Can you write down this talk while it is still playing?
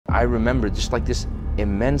I remember just like this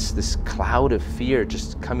immense, this cloud of fear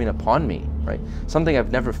just coming upon me, right? Something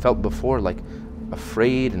I've never felt before, like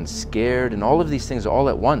afraid and scared and all of these things all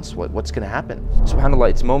at once. What's going to happen? SubhanAllah,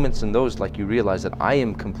 it's moments in those like you realize that I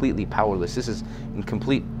am completely powerless. This is in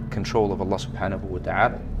complete control of Allah subhanahu wa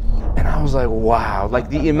ta'ala. And I was like, wow, like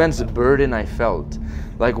the immense burden I felt.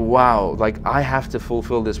 Like, wow, like I have to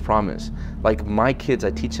fulfill this promise. Like my kids,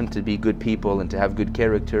 I teach them to be good people and to have good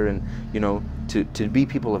character and, you know, to be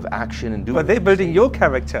people of action and do. But they're building your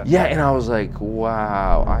character. Yeah, and I was like,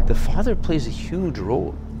 wow. The father plays a huge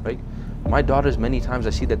role, right? My daughters, many times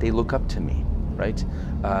I see that they look up to me, right?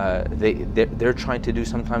 They're trying to do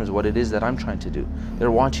sometimes what it is that I'm trying to do.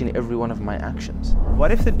 They're watching every one of my actions.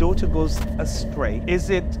 What if the daughter goes astray? Is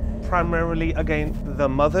it primarily again the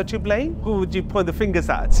mother to blame? Who would you point the fingers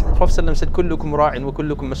at? Prophet said, "Kullukum ra'in wa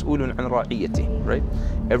kullukum mas'ulun an ra'iyati," right?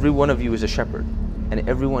 Every one of you is a shepherd, and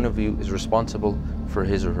every one of you is responsible for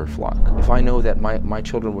his or her flock. If I know that my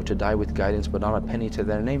children were to die with guidance but not a penny to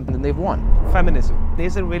their name, then they've won. Feminism,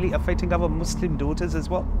 is it really affecting our Muslim daughters as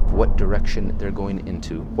well? What direction they're going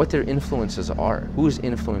into, what their influences are, who's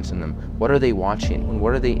influencing them, what are they watching, and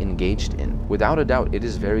what are they engaged in? Without a doubt, it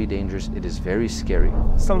is very dangerous, it is very scary.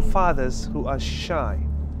 Some fathers who are shy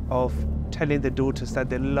of telling their daughters that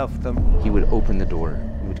they love them. He would open the door,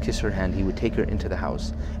 he would kiss her hand, he would take her into the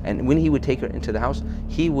house. And when he would take her into the house,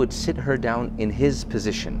 he would sit her down in his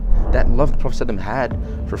position. That love the Prophet ﷺ had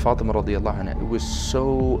for Fatima radiallahu anha, it was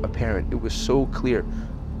so apparent, it was so clear.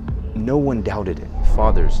 No one doubted it.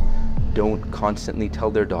 Fathers don't constantly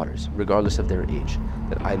tell their daughters, regardless of their age,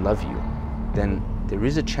 that I love you. Then there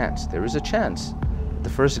is a chance, the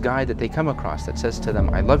first guy that they come across that says to them,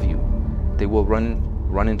 I love you, they will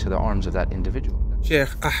run into the arms of that individual. Sheikh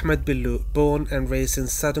Ahmad Billoo, born and raised in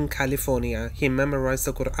Southern California, he memorized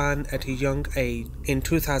the Quran at a young age. In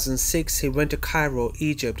 2006, he went to Cairo,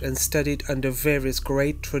 Egypt and studied under various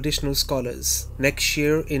great traditional scholars. Next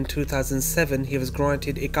year, in 2007, he was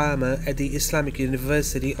granted Iqama at the Islamic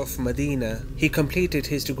University of Medina. He completed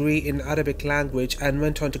his degree in Arabic language and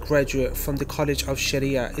went on to graduate from the College of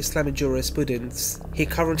Sharia, Islamic Jurisprudence. He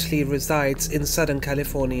currently resides in Southern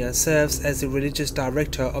California, serves as the religious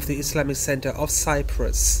director of the Islamic Center of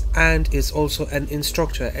Cyprus, and is also an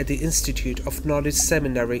instructor at the Institute of Knowledge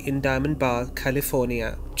Seminary in Diamond Bar,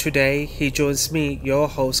 California. Today, he joins me, your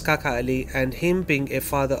host Kaka Ali, and him being a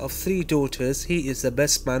father of 3 daughters, he is the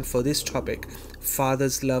best man for this topic,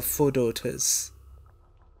 father's love for daughters.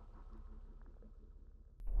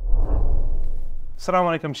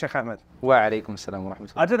 Assalamu alaikum, Sheikh Ahmed. Wa alaikum assalam wa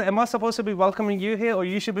rahmatullah. I don't know, am I supposed to be welcoming you here or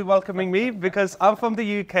you should be welcoming me? Because I'm from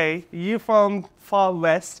the UK, you from far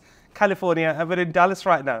west, California, and we're in Dallas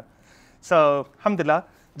right now. So, alhamdulillah,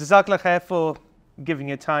 jazakallah khair for giving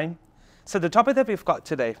your time. So the topic that we've got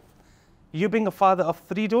today, you being a father of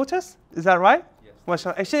 3 daughters, is that right? Yes.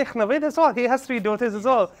 MashaAllah. Sheikh Naveed as well, he has 3 daughters as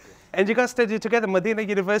well. And you guys studied together, Medina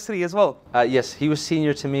University as well? Yes, he was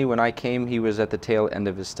senior to me when I came, he was at the tail end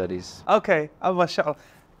of his studies. Okay, MashaAllah.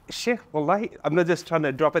 Sheikh, wallahi, I'm not just trying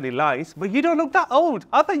to drop any lies, but you don't look that old.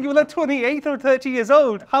 I thought you were like 28 or 30 years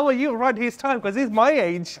old. How are you around his time? Because he's my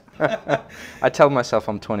age. I tell myself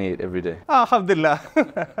I'm 28 every day. Alhamdulillah.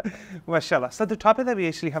 MashaAllah. So the topic that we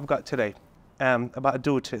actually have got today, about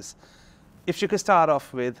daughters. If you could start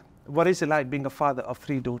off with, what is it like being a father of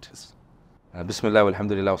 3 daughters? Bismillah,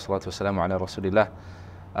 alhamdulillah, wa salatu wa salamu ala rasulillah.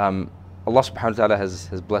 Allah subhanahu wa ta'ala has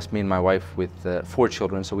blessed me and my wife with 4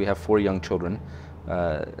 children, so we have 4 young children.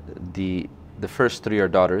 The first 3 are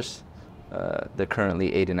daughters. They're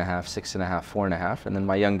currently 8.5, 6.5, 4.5, and then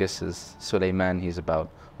my youngest is Sulaiman. He's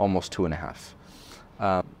about almost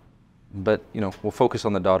 2.5. But you know, we'll focus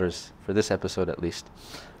on the daughters for this episode at least.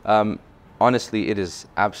 Honestly, it is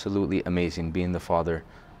absolutely amazing being the father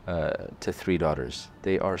to 3 daughters.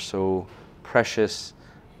 They are so precious.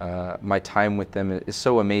 My time with them is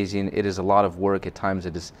so amazing. It is a lot of work. At times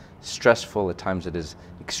it is stressful. At times it is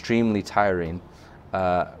extremely tiring.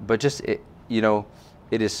 But just, you know,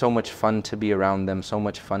 it is so much fun to be around them, so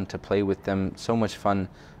much fun to play with them, so much fun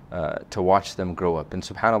to watch them grow up. And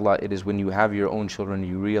subhanAllah, it is when you have your own children,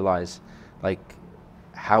 you realize like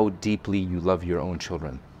how deeply you love your own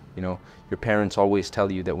children. You know, your parents always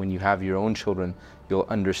tell you that when you have your own children, you'll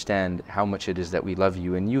understand how much it is that we love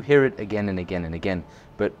you. And you hear it again and again and again.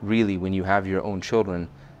 But really, when you have your own children,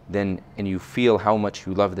 then, and you feel how much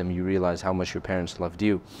you love them, you realize how much your parents loved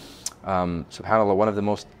you. SubhanAllah, one of the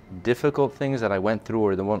most difficult things that I went through,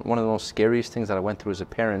 or one of the most scariest things that I went through as a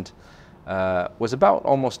parent, was about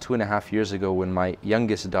almost 2.5 years ago when my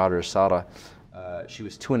youngest daughter, Sarah, she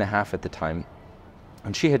was 2.5 at the time,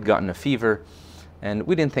 and she had gotten a fever, and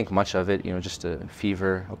we didn't think much of it, you know, just a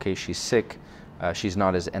fever. Okay, she's sick. She's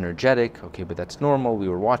not as energetic. Okay, but that's normal. We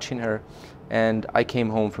were watching her. And I came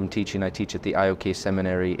home from teaching. I teach at the IOK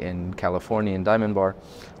seminary in California, in Diamond Bar.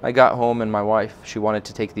 I got home and my wife, she wanted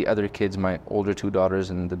to take the other kids, my older two daughters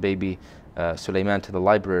and the baby Suleiman, to the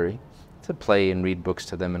library to play and read books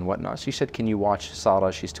to them and whatnot. She said, can you watch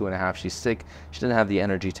Sarah? She's 2.5, she's sick. She doesn't have the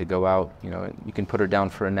energy to go out. You know, you can put her down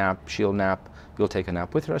for a nap, she'll nap, you'll take a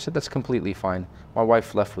nap with her. I said, that's completely fine. My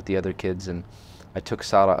wife left with the other kids and I took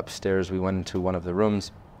Sarah upstairs. We went into one of the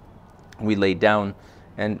rooms. We laid down.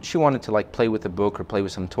 And she wanted to like play with a book or play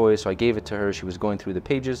with some toys, so I gave it to her. She was going through the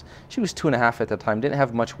pages. She was 2.5 at the time, didn't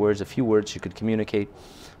have much words, a few words she could communicate.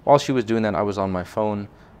 While she was doing that, I was on my phone,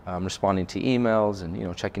 responding to emails and, you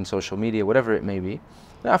know, checking social media, whatever it may be.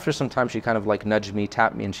 And after some time, she kind of like nudged me,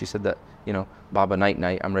 tapped me, and she said that, you know, Baba, night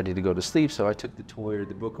night, I'm ready to go to sleep. So I took the toy or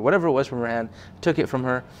the book or whatever it was from her hand, took it from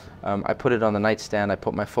her. I put it on the nightstand. I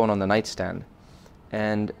put my phone on the nightstand.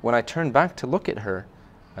 And when I turned back to look at her,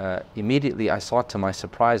 immediately I saw, to my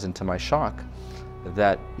surprise and to my shock,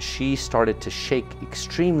 that she started to shake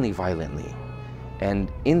extremely violently.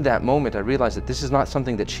 And in that moment I realized that this is not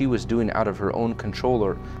something that she was doing out of her own control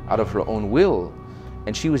or out of her own will.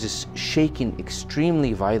 And she was just shaking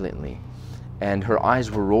extremely violently. And her eyes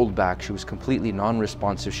were rolled back. She was completely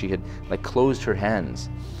non-responsive. She had like closed her hands.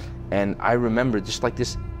 And I remember just like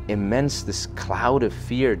this cloud of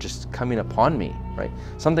fear just coming upon me, right?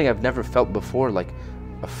 Something I've never felt before, like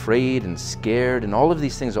afraid and scared and all of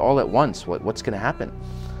these things all at once. What's going to happen?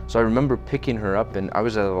 So I remember picking her up and I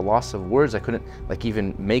was at a loss of words. I couldn't like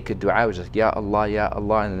even make a dua. I was just Ya Allah, Ya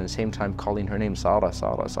Allah, and at the same time calling her name, Sarah,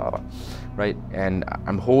 Sarah, Sarah, right? And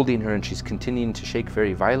I'm holding her and she's continuing to shake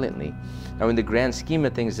very violently. Now in the grand scheme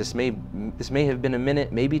of things, this may have been a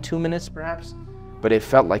minute, maybe 2 minutes perhaps, but it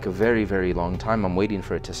felt like a very, very long time. I'm waiting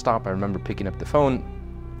for it to stop. I remember picking up the phone,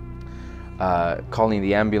 calling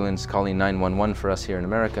the ambulance, calling 911 for us here in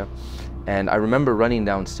America. And I remember running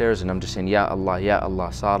downstairs and I'm just saying, Ya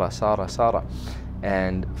Allah, Sarah, Sarah, Sarah.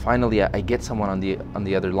 And finally I get someone on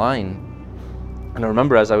the other line. And I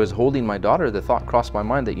remember as I was holding my daughter, the thought crossed my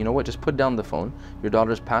mind that, you know what, just put down the phone. Your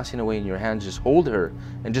daughter's passing away in your hands. Just hold her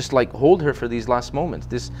and just like hold her for these last moments.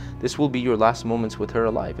 This will be your last moments with her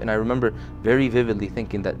alive. And I remember very vividly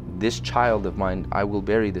thinking that this child of mine, I will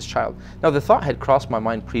bury this child. Now the thought had crossed my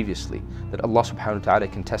mind previously that Allah subhanahu wa ta'ala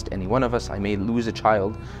can test any one of us. I may lose a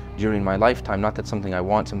child during my lifetime. Not that something I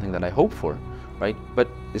want, something that I hope for, right? But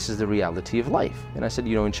this is the reality of life. And I said,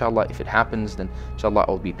 you know, inshallah, if it happens, then inshallah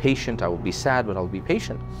I'll be patient. I will be sad, but I'll be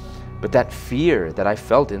patient. But that fear that I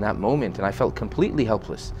felt in that moment, and I felt completely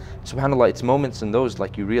helpless. SubhanAllah, it's moments in those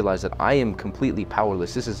like you realize that I am completely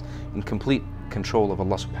powerless. This is in complete control of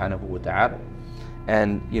Allah subhanahu wa ta'ala.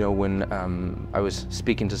 And you know, when I was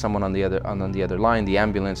speaking to someone on the other line, the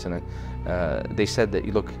ambulance, and they said that,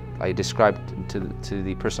 look, I described to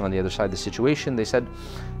the person on the other side the situation. They said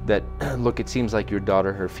that, look, it seems like your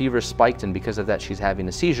daughter, her fever spiked, and because of that she's having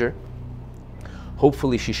a seizure.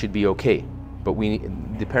 Hopefully she should be okay, but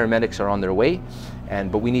the paramedics are on their way,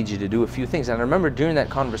 but we need you to do a few things. And I remember during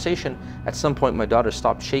that conversation, at some point my daughter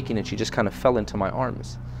stopped shaking and she just kind of fell into my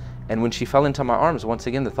arms. And when she fell into my arms, once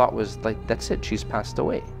again, the thought was like, that's it, she's passed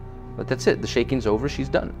away. But that's it, the shaking's over, she's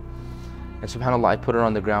done. And subhanAllah, I put her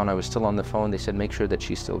on the ground, I was still on the phone. They said, make sure that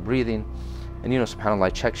she's still breathing. And you know, subhanAllah, I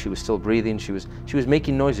checked, she was still breathing. She was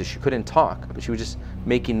making noises. She couldn't talk, but she was just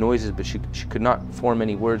making noises, but she could not form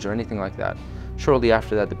any words or anything like that. Shortly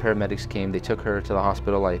after that, the paramedics came. They took her to the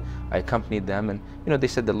hospital. I accompanied them, and you know, they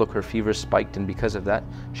said that, look, her fever spiked, and because of that,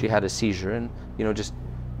 she had a seizure, and you know, just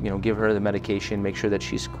give her the medication, make sure that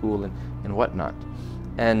she's cool and whatnot.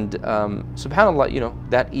 And subhanAllah,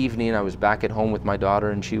 that evening I was back at home with my daughter,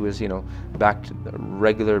 and she was, back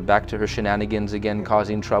to her shenanigans again,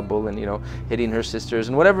 causing trouble and, hitting her sisters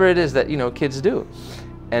and whatever it is that, kids do.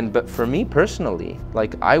 But for me personally,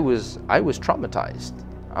 like I was traumatized.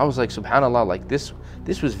 I was like, subhanAllah, like this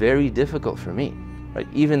was very difficult for me, right?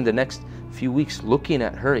 Even the next few weeks looking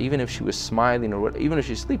at her, even if she was smiling or even if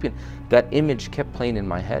she's sleeping, that image kept playing in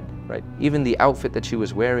my head, right? Even the outfit that she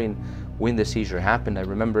was wearing when the seizure happened, I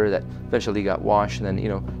remember that eventually got washed, and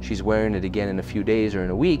then she's wearing it again in a few days or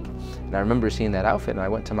in a week. And I remember seeing that outfit, and I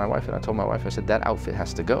went to my wife and I told my wife, I said, that outfit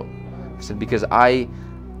has to go. I said, because I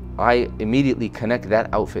immediately connect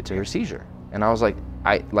that outfit to her seizure. And I was like,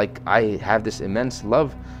 I have this immense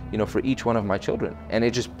love, for each one of my children, and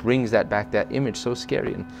it just brings that back, that image, so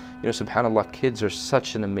scary. And subhanAllah, kids are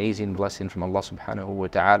such an amazing blessing from Allah subhanahu wa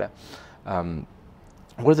ta'ala,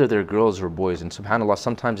 whether they're girls or boys. And subhanAllah,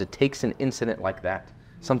 sometimes it takes an incident like that,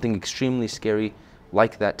 something extremely scary,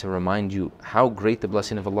 like that to remind you how great the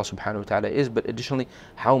blessing of Allah subhanahu wa ta'ala is, but additionally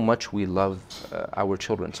how much we love our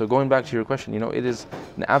children. So going back to your question, it is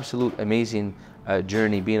an absolute amazing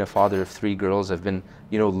journey being a father of 3 girls. I've been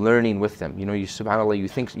learning with them. You subhanAllah, you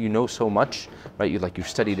think you know so much, right? You've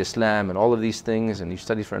studied Islam and all of these things, and you've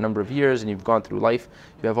studied for a number of years, and you've gone through life,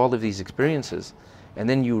 you have all of these experiences. And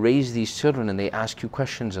then you raise these children and they ask you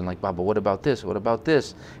questions and like, Baba, what about this? What about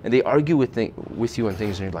this? And they argue with you and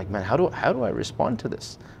things, and you're like, man, how do I respond to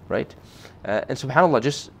this, right? And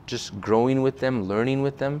subhanAllah, just growing with them, learning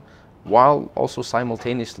with them, while also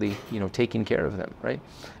simultaneously, taking care of them, right?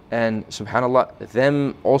 And subhanAllah,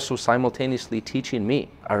 them also simultaneously teaching me.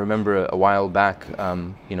 I remember a while back,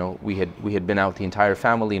 we had been out, the entire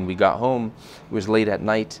family, and we got home. It was late at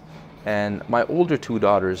night. And my older 2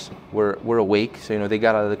 daughters were awake, so they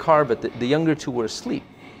got out of the car, but the younger 2 were asleep.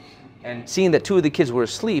 And seeing that 2 of the kids were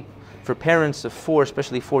asleep, for parents of 4,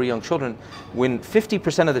 especially 4 young children, when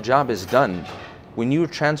 50% of the job is done, when you're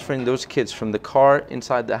transferring those kids from the car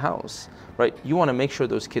inside the house, right, you want to make sure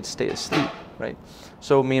those kids stay asleep, right?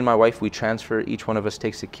 So me and my wife, we transfer, each one of us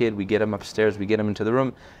takes a kid, we get them upstairs, we get them into the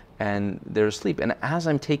room, and they're asleep. And as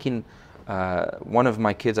I'm taking one of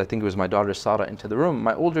my kids, I think it was my daughter Sarah, into the room,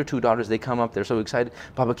 my older 2 daughters, they come up, they're so excited,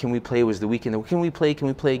 Baba, can we play? It was the weekend. Can we play a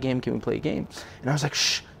game? Can we play a game? And I was like,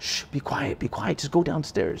 shh, be quiet, just go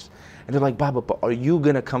downstairs. And they're like, Baba, but are you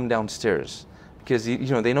gonna come downstairs? Because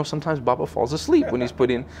they know sometimes Baba falls asleep when he's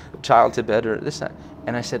putting a child to bed or this, that.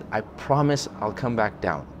 And I said, I promise I'll come back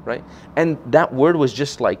down, right? And that word was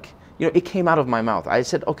just like, it came out of my mouth. I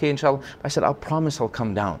said, okay, inshallah. I said, I'll promise I'll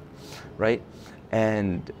come down, right?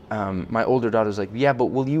 And my older daughter's like, yeah, but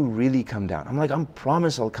will you really come down? I'm like, I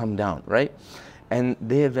promise I'll come down, right? And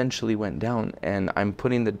they eventually went down, and I'm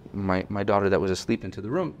putting my daughter that was asleep into the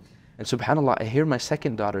room. And subhanAllah, I hear my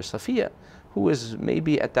second daughter, Safiya, who was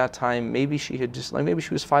maybe at that time, maybe she had just, maybe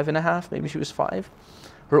she was 5.5, maybe she was 5.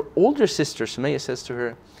 Her older sister, Sumaya, says to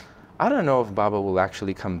her, I don't know if Baba will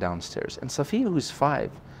actually come downstairs. And Safiya, who's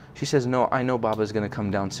 5, she says, no, I know Baba's going to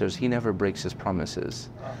come downstairs. He never breaks his promises.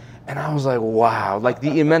 And I was like, wow, like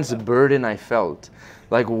the immense burden I felt.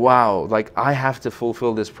 Like, wow, like I have to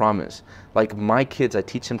fulfill this promise. Like my kids, I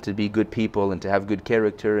teach them to be good people and to have good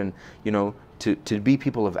character and, to be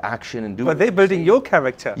people of action and do. But they're building your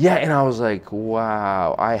character. Yeah, and I was like,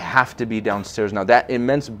 wow, I have to be downstairs now. That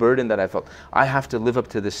immense burden that I felt, I have to live up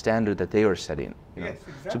to the standard that they are setting. Yes,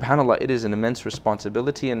 exactly. SubhanAllah, it is an immense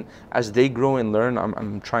responsibility, and as they grow and learn,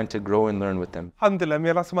 I'm trying to grow and learn with them. Alhamdulillah, may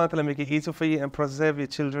Allah subhanahu wa ta'ala make it easy for you and preserve your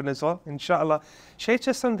children as well, inshallah. Shaykh,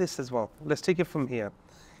 just on this as well, let's take it from here.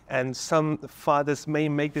 And some fathers may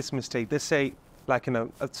make this mistake. They say, like,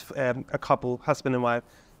 a couple, husband and wife,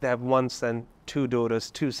 they have 1 son, 2 daughters,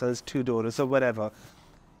 2 sons, 2 daughters, or whatever.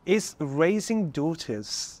 Is raising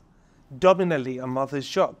daughters dominantly a mother's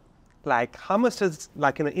job? Like, how much does,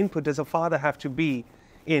 input does a father have to be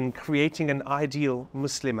in creating an ideal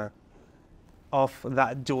Muslimah of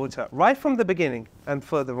that daughter, right from the beginning and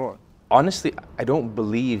further on? Honestly, I don't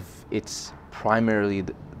believe it's primarily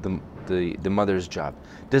the mother's job.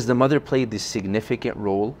 Does the mother play the significant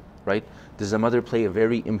role, right? Does the mother play a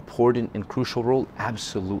very important and crucial role?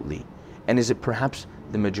 Absolutely. And is it perhaps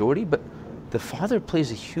the majority? But the father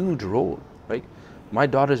plays a huge role, right? My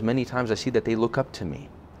daughters, many times I see that they look up to me,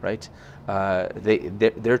 right?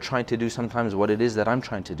 They're trying to do sometimes what it is that I'm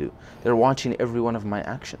trying to do. They're watching every one of my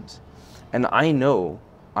actions. And I know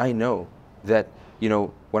that,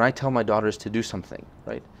 when I tell my daughters to do something,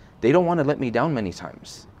 right? They don't want to let me down many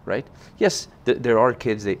times, right? Yes, there are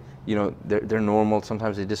kids, they're normal,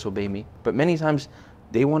 sometimes they disobey me, but many times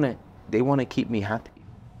they want to keep me happy.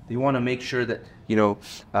 They want to make sure that,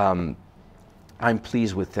 I'm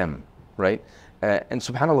pleased with them, right? And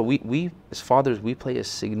subhanAllah, we as fathers, we play a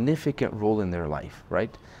significant role in their life,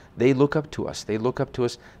 right? They look up to us. They look up to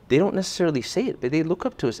us. They don't necessarily say it, but they look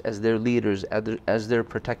up to us as their leaders, as their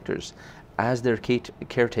protectors, as their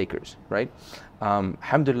caretakers, right?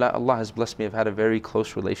 Alhamdulillah, Allah has blessed me. I've had a very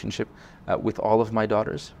close relationship with all of my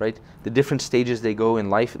daughters, right? The different stages they go in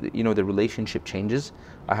life, the relationship changes.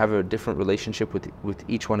 I have a different relationship with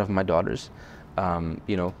each one of my daughters. For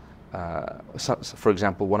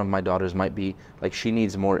example, one of my daughters might be like, she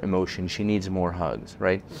needs more emotion, she needs more hugs,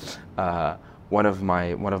 right? One of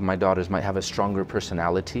my daughters might have a stronger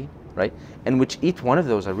personality, right? And which each one of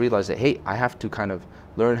those, I realized that, hey, I have to kind of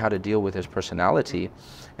learn how to deal with his personality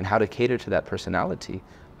and how to cater to that personality.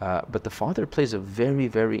 But the father plays a very,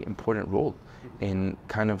 very important role in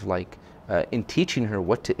kind of like in teaching her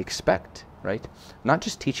what to expect, right? Not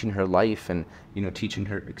just teaching her life and teaching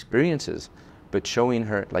her experiences, but showing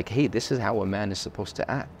her like, hey, this is how a man is supposed to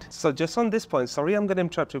act. So just on this point, sorry, I'm going to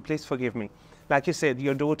interrupt you, please forgive me. like you said,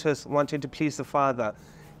 your daughters wanting to please the father.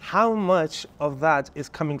 How much of that is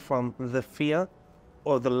coming from the fear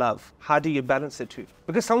or the love? How do you balance the two?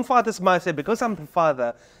 Because some fathers might say, because I'm the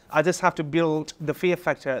father, I just have to build the fear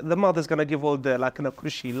factor. The mother's going to give all the like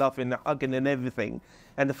cushy love and hugging and everything.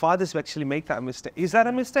 And the fathers will actually make that mistake. Is that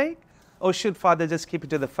a mistake? Or should father just keep it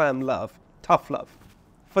to the firm love, tough love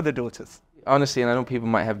for the daughters? Honestly, and I know people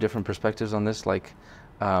might have different perspectives on this, like,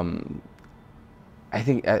 I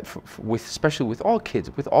think especially with all kids,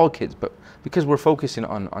 but because we're focusing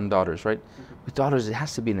on daughters, right? With daughters, it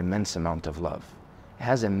has to be an immense amount of love. It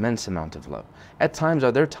has immense amount of love. At times,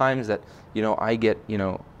 are there times that, I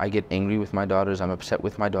get angry with my daughters, I'm upset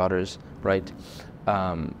with my daughters, right?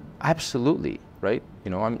 Absolutely, right?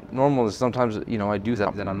 I'm normal, sometimes, I do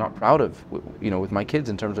that I'm not proud of, with my kids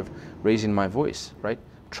in terms of raising my voice, right?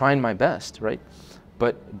 Trying my best, right?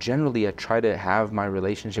 But generally, I try to have my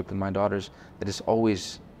relationship with my daughters that is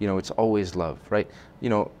always, it's always love, right?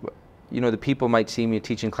 The people might see me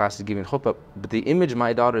teaching classes, giving khutbah, but the image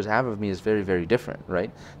my daughters have of me is very, very different, right?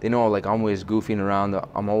 They know, like, I'm always goofing around,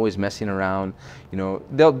 I'm always messing around.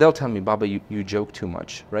 They'll tell me, Baba, you joke too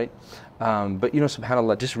much, right? But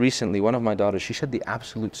subhanAllah, just recently, one of my daughters, she said the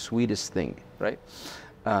absolute sweetest thing, right?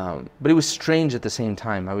 But it was strange at the same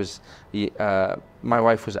time. My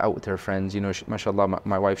wife was out with her friends, mashallah,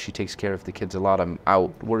 my wife, she takes care of the kids a lot. I'm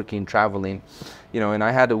out working, traveling, and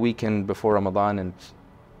I had a weekend before Ramadan and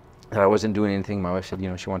I wasn't doing anything. My wife said,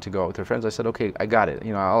 she wanted to go out with her friends. I said, okay, I got it.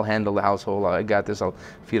 I'll handle the household. I got this. I'll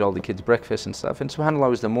feed all the kids breakfast and stuff. And subhanAllah, it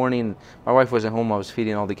was the morning. My wife wasn't home. I was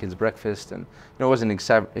feeding all the kids breakfast. And it wasn't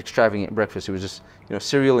extravagant breakfast. It was just,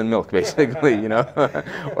 cereal and milk, basically,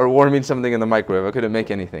 or warming something in the microwave. I couldn't make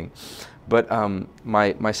anything. But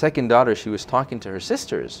my second daughter, she was talking to her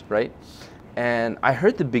sisters, right? And I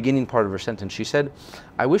heard the beginning part of her sentence. She said,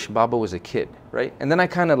 I wish Baba was a kid, right? And then I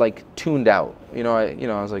kind of like tuned out. I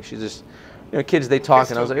was like, she's just, kids, they talk.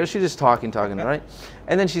 And I was like, oh, she's just talking, right?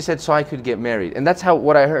 And then she said, so I could get married. And that's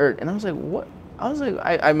what I heard. And I was like, what? I was like,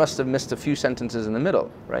 I must have missed a few sentences in the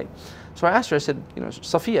middle, right? So I asked her, I said,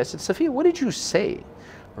 Safiya, what did you say,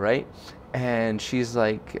 right? And she's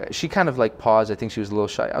like, she kind of like paused. I think she was a little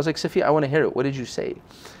shy. I was like, Safiya, I want to hear it. What did you say?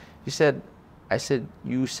 I said,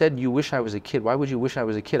 you said you wish I was a kid. Why would you wish I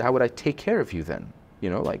was a kid? How would I take care of you then?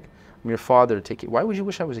 Like, I'm your father, why would you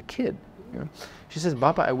wish I was a kid? She says,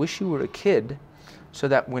 Baba, I wish you were a kid so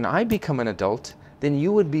that when I become an adult, then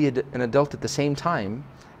you would be an adult at the same time,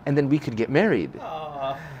 and then we could get married.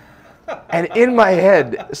 And in my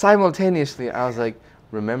head, simultaneously, I was like,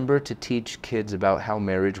 remember to teach kids about how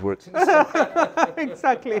marriage works.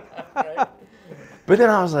 Exactly. But then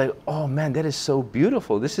I was like, oh man, that is so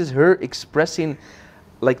beautiful. This is her expressing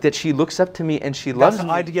like that she looks up to me and she loves me.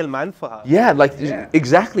 That's an ideal man for her. Yeah,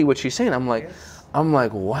 exactly what she's saying. I'm like,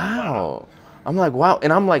 wow. I'm like, wow.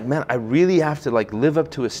 And I'm like, man, I really have to like live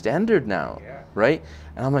up to a standard now, right?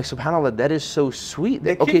 And I'm like, subhanAllah, that is so sweet.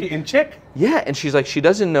 They keep you in check. Yeah, and she's like, she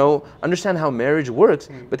doesn't understand how marriage works,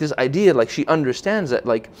 but this idea, like, she understands that,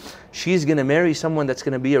 like, she's gonna marry someone that's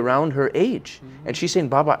gonna be around her age. And she's saying,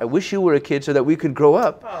 Baba, I wish you were a kid so that we could grow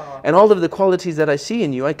up. And all of the qualities that I see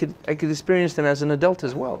in you, I could experience them as an adult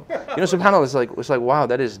as well. SubhanAllah, it's like, wow,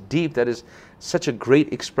 that is deep. That is such a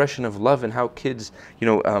great expression of love and how kids,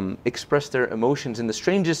 express their emotions in the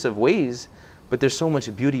strangest of ways. But there's so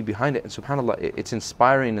much beauty behind it, and subhanAllah, it's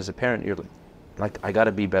inspiring as a parent. You're like, I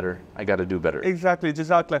gotta be better, I gotta do better. Exactly,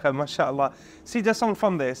 Jazakallah khair, mashallah. See, just on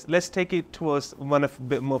from this, let's take it towards one of a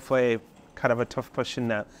bit more for a kind of a tough question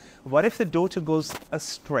now. What if the daughter goes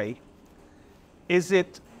astray? Is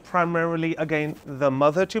it primarily, again, the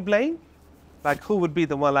mother to blame? Like, who would be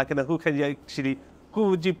the one, who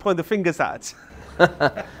would you point the fingers at?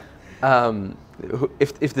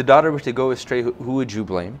 If the daughter were to go astray, who would you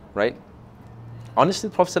blame, right? Honestly,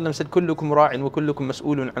 the Prophet ﷺ said, كُلُّكُمْ رَاعٍ وَكُلُّكُمْ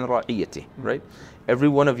مَسْئُولٌ عَنْ رَاعِيَّتِهِ, right? Every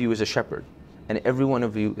one of you is a shepherd, and every one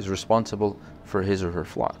of you is responsible for his or her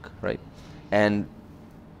flock, right? And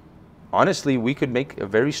honestly, we could make a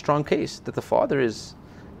very strong case that the father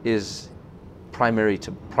is primarily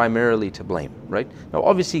to blame, right? Now,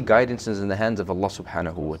 obviously, guidance is in the hands of Allah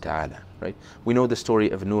subhanahu wa ta'ala, right? We know the story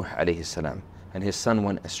of Nuh alayhi salam, and his son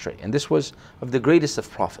went astray. And this was of the greatest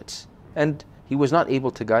of prophets. And he was not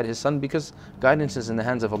able to guide his son because guidance is in the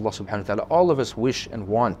hands of Allah subhanahu wa ta'ala. All of us wish and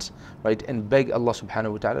want, right, and beg Allah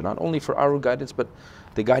subhanahu wa ta'ala, not only for our guidance, but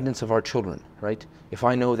the guidance of our children, right? If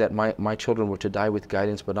I know that my children were to die with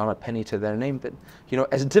guidance, but not a penny to their name, then,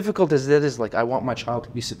 as difficult as that is, like, I want my child to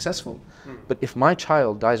be successful. But if my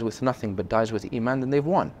child dies with nothing, but dies with iman, then they've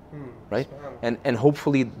won, right? And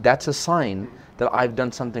hopefully that's a sign that I've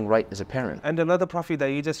done something right as a parent. And another prophet that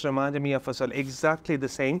you just reminded me of as well, exactly the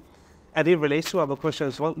same. And it relates to our question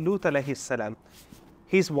as well. Lut alayhi salam,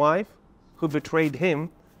 his wife who betrayed him,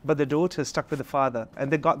 but the daughter stuck with the father,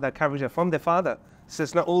 and they got that character from their father. So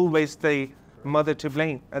it's not always the mother to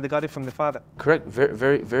blame, and they got it from the father. Correct. Very,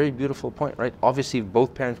 very, very beautiful point, right? Obviously,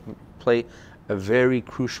 both parents play a very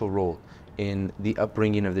crucial role in the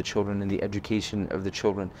upbringing of the children and the education of the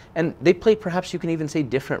children. And they play, perhaps you can even say,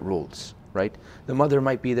 different roles, right? The mother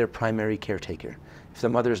might be their primary caretaker. If the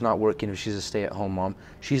mother is not working, if she's a stay-at-home mom,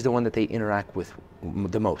 she's the one that they interact with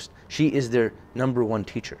the most. She is their number one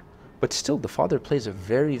teacher. But still, the father plays a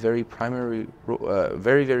very, very primary,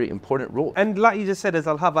 very, very important role. And like you just said as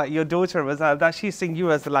well, how about your daughter as well, that she's seeing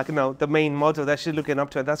you as like, you know, the main model that she's looking up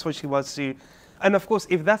to, and that's what she wants to. And of course,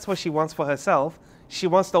 if that's what she wants for herself, she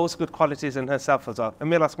wants those good qualities in herself as well. And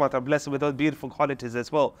may Allah subhanahu wa ta'ala bless her with those beautiful qualities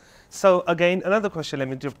as well. So again, another question, let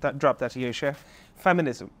me drop that to you, Sheikh.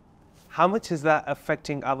 Feminism. How much is that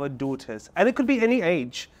affecting our daughters? And it could be any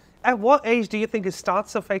age. At what age do you think it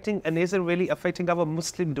starts affecting, and is it really affecting our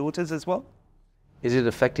Muslim daughters as well? Is it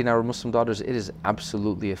affecting our Muslim daughters? It is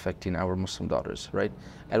absolutely affecting our Muslim daughters, right?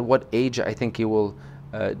 At what age? I think it will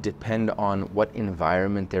depend on what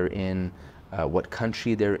environment they're in, what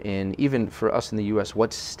country they're in, even for us in the US,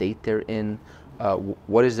 what state they're in,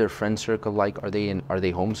 what is their friend circle like? Are they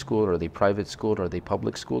homeschooled? Are they private schooled? Are they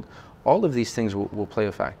public schooled? All of these things will play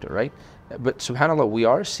a factor, right? But subhanAllah, we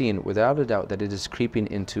are seeing without a doubt that it is creeping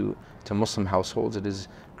into Muslim households. It is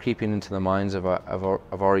creeping into the minds of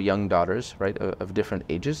our young daughters, right, of different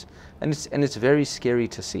ages, and it's very scary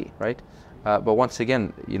to see, right? But once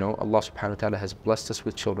again, you know, Allah subhanahu wa ta'ala has blessed us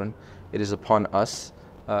with children. It is upon us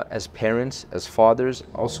as parents, as fathers,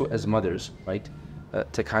 also as mothers, right,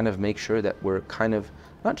 to kind of make sure that we're kind of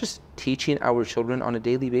not just teaching our children on a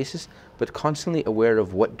daily basis, but constantly aware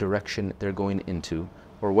of what direction they're going into,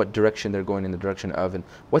 or what direction they're going in the direction of, and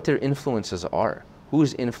what their influences are. Who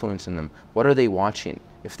is influencing them? What are they watching?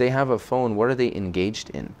 If they have a phone, what are they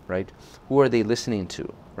engaged in, right? Who are they listening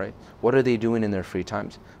to, right? What are they doing in their free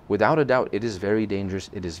times? Without a doubt, it is very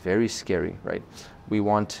dangerous. It is very scary, right? We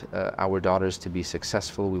want our daughters to be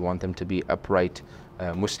successful. We want them to be upright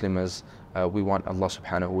Muslimas. We want Allah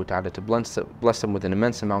subhanahu wa ta'ala to bless them with an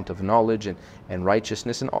immense amount of knowledge and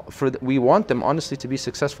righteousness. And we want them, honestly, to be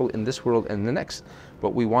successful in this world and the next.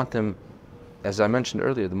 But we want them, as I mentioned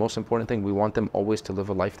earlier, the most important thing, we want them always to live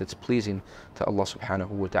a life that's pleasing to Allah subhanahu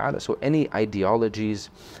wa ta'ala. So any ideologies,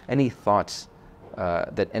 any thoughts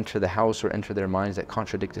that enter the house or enter their minds that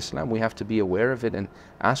contradict Islam, we have to be aware of it and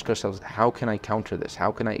ask ourselves, how can I counter this?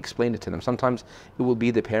 How can I explain it to them? Sometimes it will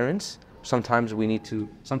be the parents. Sometimes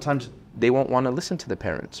they won't want to listen to the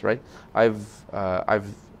parents, right? I've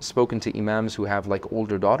spoken to imams who have like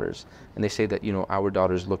older daughters, and they say that, you know, our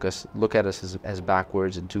daughters look at us as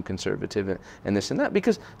backwards and too conservative and this and that,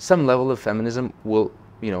 because some level of feminism will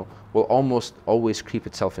almost always creep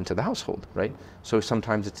itself into the household, right? So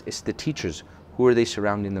sometimes it's the teachers. Who are they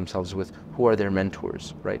surrounding themselves with? Who are their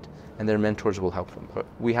mentors, right? And their mentors will help them. But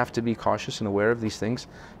we have to be cautious and aware of these things,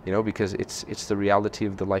 you know, because it's the reality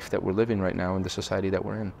of the life that we're living right now in the society that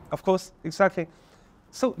we're in. Of course, exactly.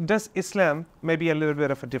 So does Islam, maybe a little bit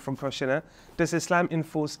of a different question, does Islam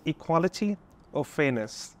enforce equality or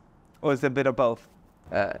fairness? Or is it a bit of both?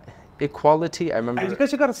 Equality, I remember...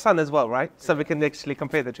 Because you got a son as well, right? So we can actually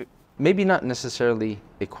compare the two. Maybe not necessarily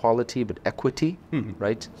equality, but equity,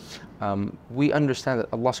 right? We understand that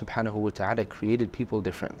Allah subhanahu wa ta'ala created people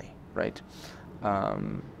differently, right?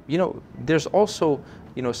 You know, there's also,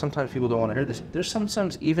 you know, sometimes people don't want to hear this. There's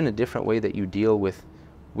sometimes even a different way that you deal with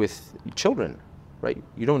children, right?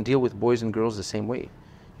 You don't deal with boys and girls the same way.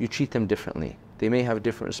 You treat them differently. They may have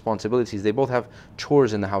different responsibilities. They both have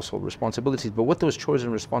chores in the household, responsibilities, but what those chores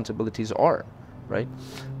and responsibilities are, right?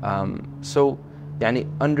 So,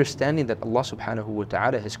 understanding that Allah subhanahu wa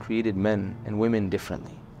ta'ala has created men and women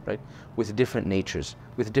differently, right? With different natures,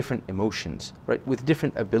 with different emotions, right? With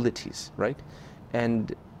different abilities, right?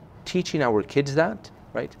 And teaching our kids that,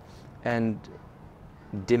 right? And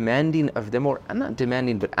demanding of them, or not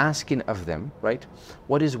demanding, but asking of them, right?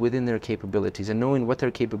 What is within their capabilities, and knowing what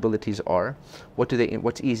their capabilities are,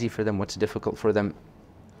 what's easy for them, what's difficult for them,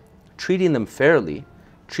 treating them fairly,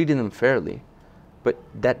 but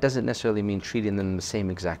that doesn't necessarily mean treating them the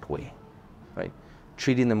same exact way, right?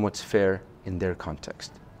 Treating them what's fair in their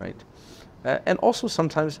context, right? And also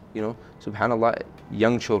sometimes, you know, subhanAllah,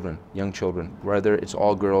 young children, whether it's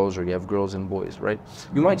all girls or you have girls and boys, right?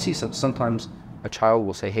 You might see sometimes a child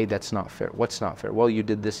will say, hey, that's not fair. What's not fair? Well, you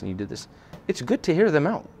did this and you did this. It's good to hear them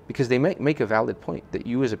out, because they make a valid point that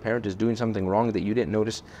you as a parent is doing something wrong that you didn't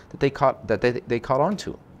notice that they caught on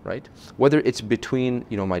to, right? Whether it's between,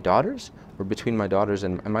 you know, my daughters or between my daughters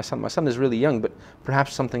and my son. My son is really young, but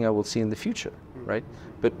perhaps something I will see in the future, right?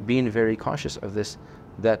 But being very cautious of this,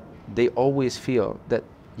 that they always feel that,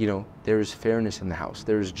 you know, there is fairness in the house,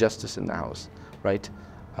 there is justice in the house, right?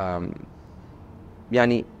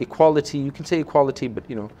 Yani equality, you can say equality, but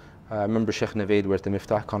you know, I remember Sheikh Navaid, where at the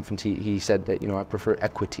Miftah conference, he said that, you know, I prefer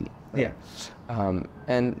equity. Yeah.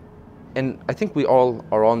 And I think we all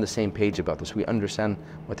are on the same page about this. We understand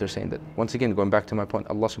what they're saying. That once again, going back to my point,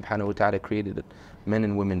 Allah subhanahu wa ta'ala created men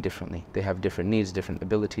and women differently. They have different needs, different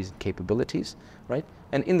abilities and capabilities, right?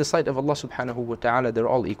 And in the sight of Allah subhanahu wa ta'ala, they're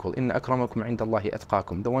all equal. Inna akramakum indallahi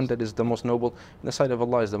atqakum. The one that is the most noble in the sight of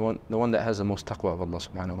Allah is the one that has the most taqwa of Allah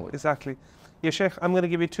subhanahu wa ta'ala. Exactly. Yeah, Sheikh, I'm going to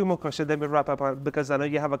give you 2 more questions, then we'll wrap up, because I know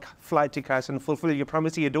you have a flight to catch and fulfill your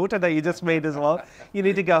promise to your daughter that you just made as well. You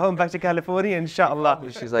need to go home back to California, inshallah.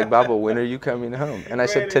 She's like, Baba, when are you coming home? And I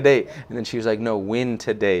said, today. And then she was like, no, when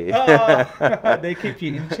today? Oh, they keep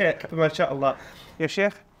you in check, mashallah. Yeah,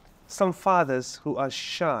 Sheikh, some fathers who are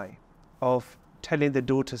shy of telling their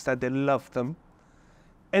daughters that they love them,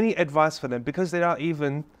 any advice for them? Because there are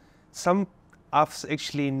even some, I've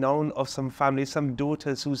actually known of some families, some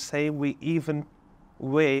daughters who say we even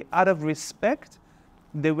wear, out of respect,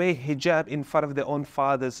 they wear hijab in front of their own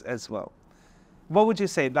fathers as well. What would you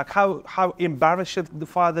say? Like how embarrassed should the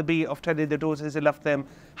father be of telling the daughters he loved them?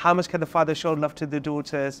 How much can the father show love to the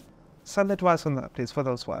daughters? Some advice on that, please, for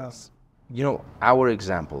those who ask. You know, our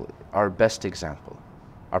example, our best example,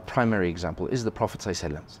 our primary example is the Prophet ﷺ.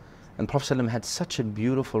 And the Prophet ﷺ had such a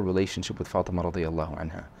beautiful relationship with Fatima radiallahu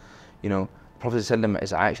anha. You know, Prophet ﷺ,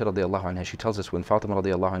 as Aisha radiallahu anha, she tells us when Fatima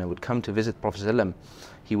radiallahu anha would come to visit Prophet ﷺ,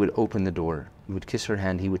 he would open the door, he would kiss her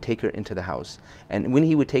hand, he would take her into the house. And when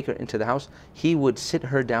he would take her into the house, he would sit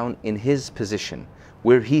her down in his position,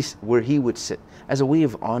 where he would sit, as a way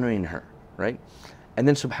of honoring her, right? And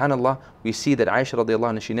then subhanAllah, we see that Aisha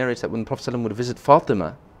radiallahu anha, she narrates that when the Prophet ﷺ would visit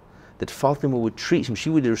Fatima, that Fatima would treat him, she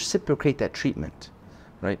would reciprocate that treatment,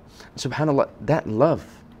 right? And subhanAllah, that love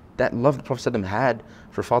the Prophet ﷺ had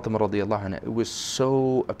for Fatima radiallahu anha, it was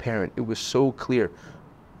so apparent, it was so clear,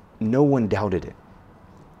 no one doubted it.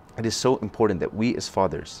 It is so important that we as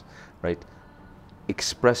fathers, right,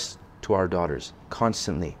 express to our daughters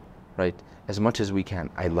constantly, right, as much as we can,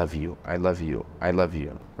 I love you, I love you, I love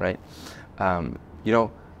you, right? You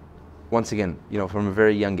know, once again, you know, from a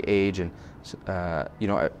very young age, and you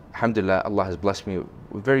know, alhamdulillah, Allah has blessed me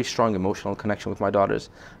with very strong emotional connection with my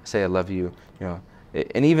daughters. I say I love you, you know.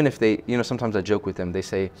 And even if they, you know, sometimes I joke with them, they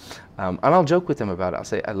say, and I'll joke with them about it. I'll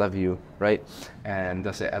say, I love you, right? And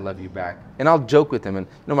they'll say, I love you back. And I'll joke with them, and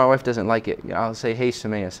you know, my wife doesn't like it. You know, I'll say, hey,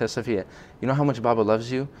 Sumaya, say, Safiya, you know how much Baba loves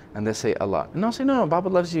you? And they'll say, a lot. And I'll say, no, Baba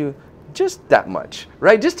loves you just that much,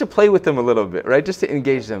 right? Just to play with them a little bit, right? Just to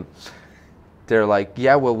engage them. They're like,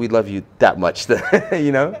 yeah, well, we love you that much,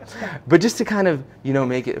 you know? But just to kind of, you know,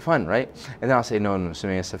 make it fun, right? And then I'll say, no,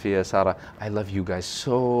 Sumaya, Safiya, Sarah, I love you guys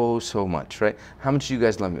so, so much, right? How much do you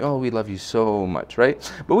guys love me? Oh, we love you so much, right?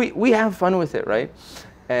 But we have fun with it, right?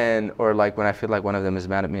 And, or like when I feel like one of them is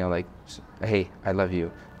mad at me, I'm like, hey, I love you.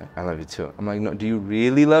 I love you too. I'm like, no, do you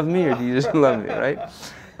really love me, or do you just love me, right?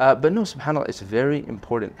 But no, subhanAllah, it's very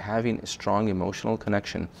important having a strong emotional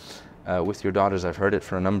connection with your daughters. I've heard it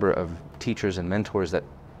from a number of teachers and mentors that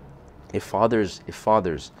if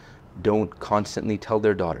fathers don't constantly tell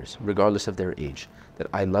their daughters, regardless of their age, that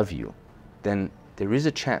I love you, then there is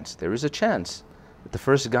a chance that the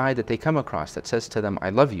first guy that they come across that says to them, I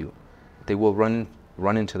love you, they will run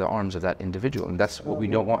into the arms of that individual. And that's what we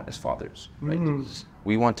don't want as fathers, right?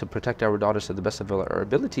 We want to protect our daughters to the best of our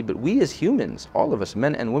ability, but we as humans, all of us,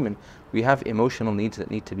 men and women, we have emotional needs that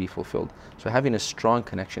need to be fulfilled. So having a strong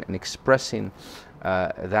connection and expressing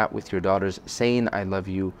that with your daughters, saying I love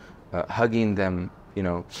you, hugging them, you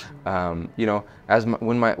know, as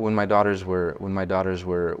when my daughters were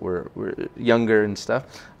younger and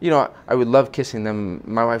stuff, you know, I would love kissing them.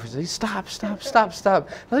 My wife would say, stop. I'm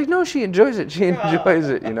like, no, she enjoys it. She enjoys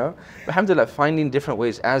it, you know. But alhamdulillah, finding different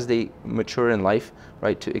ways as they mature in life,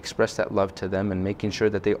 right, to express that love to them and making sure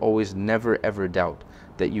that they always never ever doubt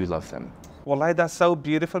that you love them. Wallahi, that's so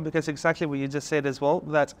beautiful, because exactly what you just said as well,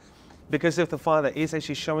 that because if the father is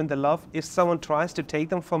actually showing the love, if someone tries to take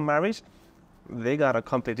them from marriage, they got a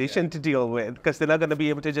competition to deal with, because they're not going to be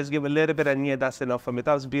able to just give a little bit and yeah, that's enough for me.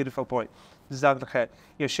 That was a beautiful point. Jazakallah khair.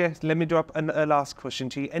 Yeah, Sheikh, let me drop a last question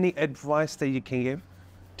to you. Any advice that you can give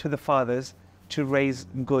to the fathers to raise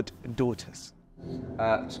good daughters?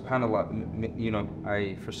 SubhanAllah, you know,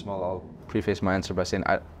 first of all, I'll preface my answer by saying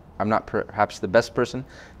I'm not perhaps the best person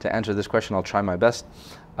to answer this question. I'll try my best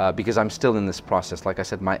because I'm still in this process. Like I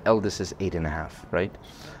said, my eldest is 8.5, right?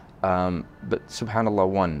 But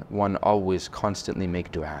subhanallah, one always constantly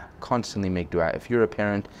make dua. Constantly make dua. If you're a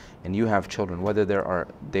parent and you have children, whether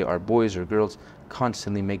they are boys or girls,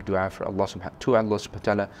 constantly make dua for Allah subhanahu wa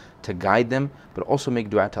ta'ala to guide them, but also make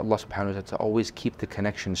dua to Allah subhanahu wa ta'ala to always keep the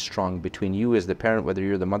connection strong between you as the parent, whether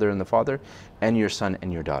you're the mother and the father, and your son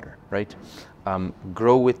and your daughter, right?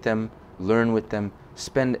 Grow with them, learn with them,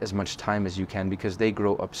 spend as much time as you can, because they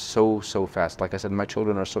grow up so fast. Like I said, my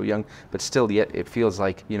children are so young, but still yet it feels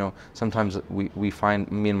like, you know, sometimes we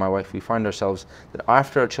find, me and my wife, we find ourselves that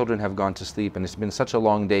after our children have gone to sleep and it's been such a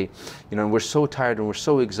long day, you know, and we're so tired and we're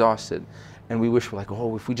so exhausted, and we wish, we're like,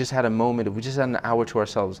 oh, if we just had a moment, if we just had an hour to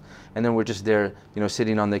ourselves, and then we're just there, you know,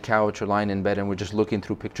 sitting on the couch or lying in bed, and we're just looking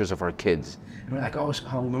through pictures of our kids. And we're like, oh,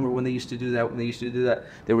 remember when they used to do that, when they used to do that?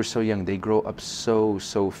 They were so young. They grow up so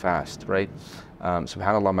fast, right?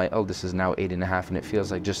 SubhanAllah, my eldest is now 8.5, and it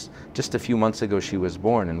feels like just a few months ago she was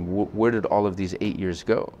born, and where did all of these 8 years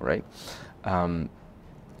go, right? But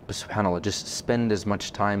SubhanAllah, just spend as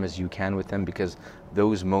much time as you can with them, because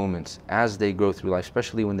those moments as they go through life,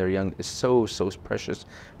 especially when they're young, is so precious,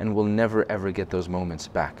 and we'll never ever get those moments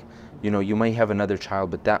back. You know, you may have another child,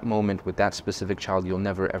 but that moment with that specific child, you'll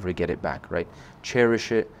never ever get it back, right?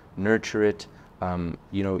 Cherish it, nurture it,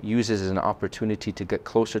 you know, use it as an opportunity to get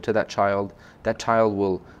closer to that child. That child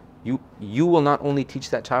will, you will not only teach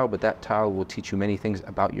that child, but that child will teach you many things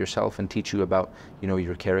about yourself and teach you about, you know,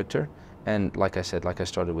 your character. And like I said, like I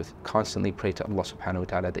started with, constantly pray to Allah subhanahu wa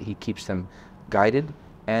ta'ala that He keeps them guided,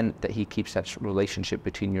 and that He keeps that relationship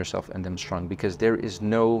between yourself and them strong, because there is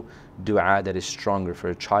no dua that is stronger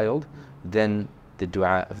for a child than the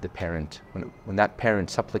dua of the parent. When that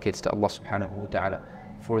parent supplicates to Allah subhanahu wa ta'ala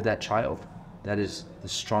for that child, that is the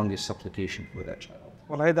strongest supplication for that child.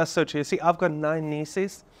 Well, that's so true. See, I've got 9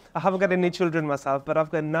 nieces. I haven't got any children myself, but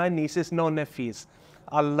I've got 9 nieces, no nephews.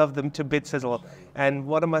 I love them to bits as well. And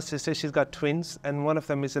one of my sisters, she's got twins, and one of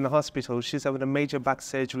them is in the hospital. She's having a major back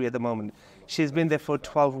surgery at the moment. She's been there for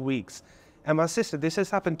 12 weeks. And my sister, this has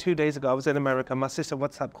happened 2 days ago. I was in America. My sister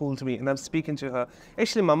WhatsApp called me, and I'm speaking to her.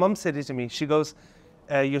 Actually, my mum said it to me. She goes,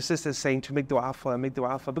 your sister's saying to make dua for her, make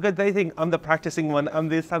dua for her. Because they think I'm the practicing one, I'm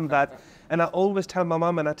this, I'm that. And I always tell my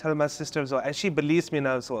mum and I tell my sister as well, and she believes me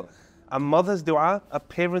now as well. A mother's dua, a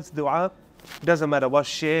parent's dua, doesn't matter what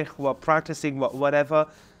sheikh, what practicing, whatever.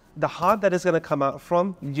 The heart that is going to come out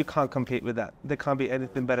from, you can't compete with that. There can't be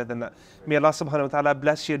anything better than that. May Allah subhanahu wa ta'ala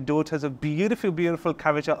bless your daughters with beautiful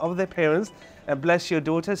character of their parents, and bless your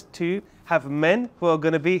daughters to have men who are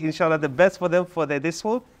going to be, inshallah, the best for them for their this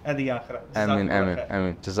world and the akhirah.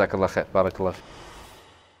 Ameen. Jazakallah khair. Barakallah.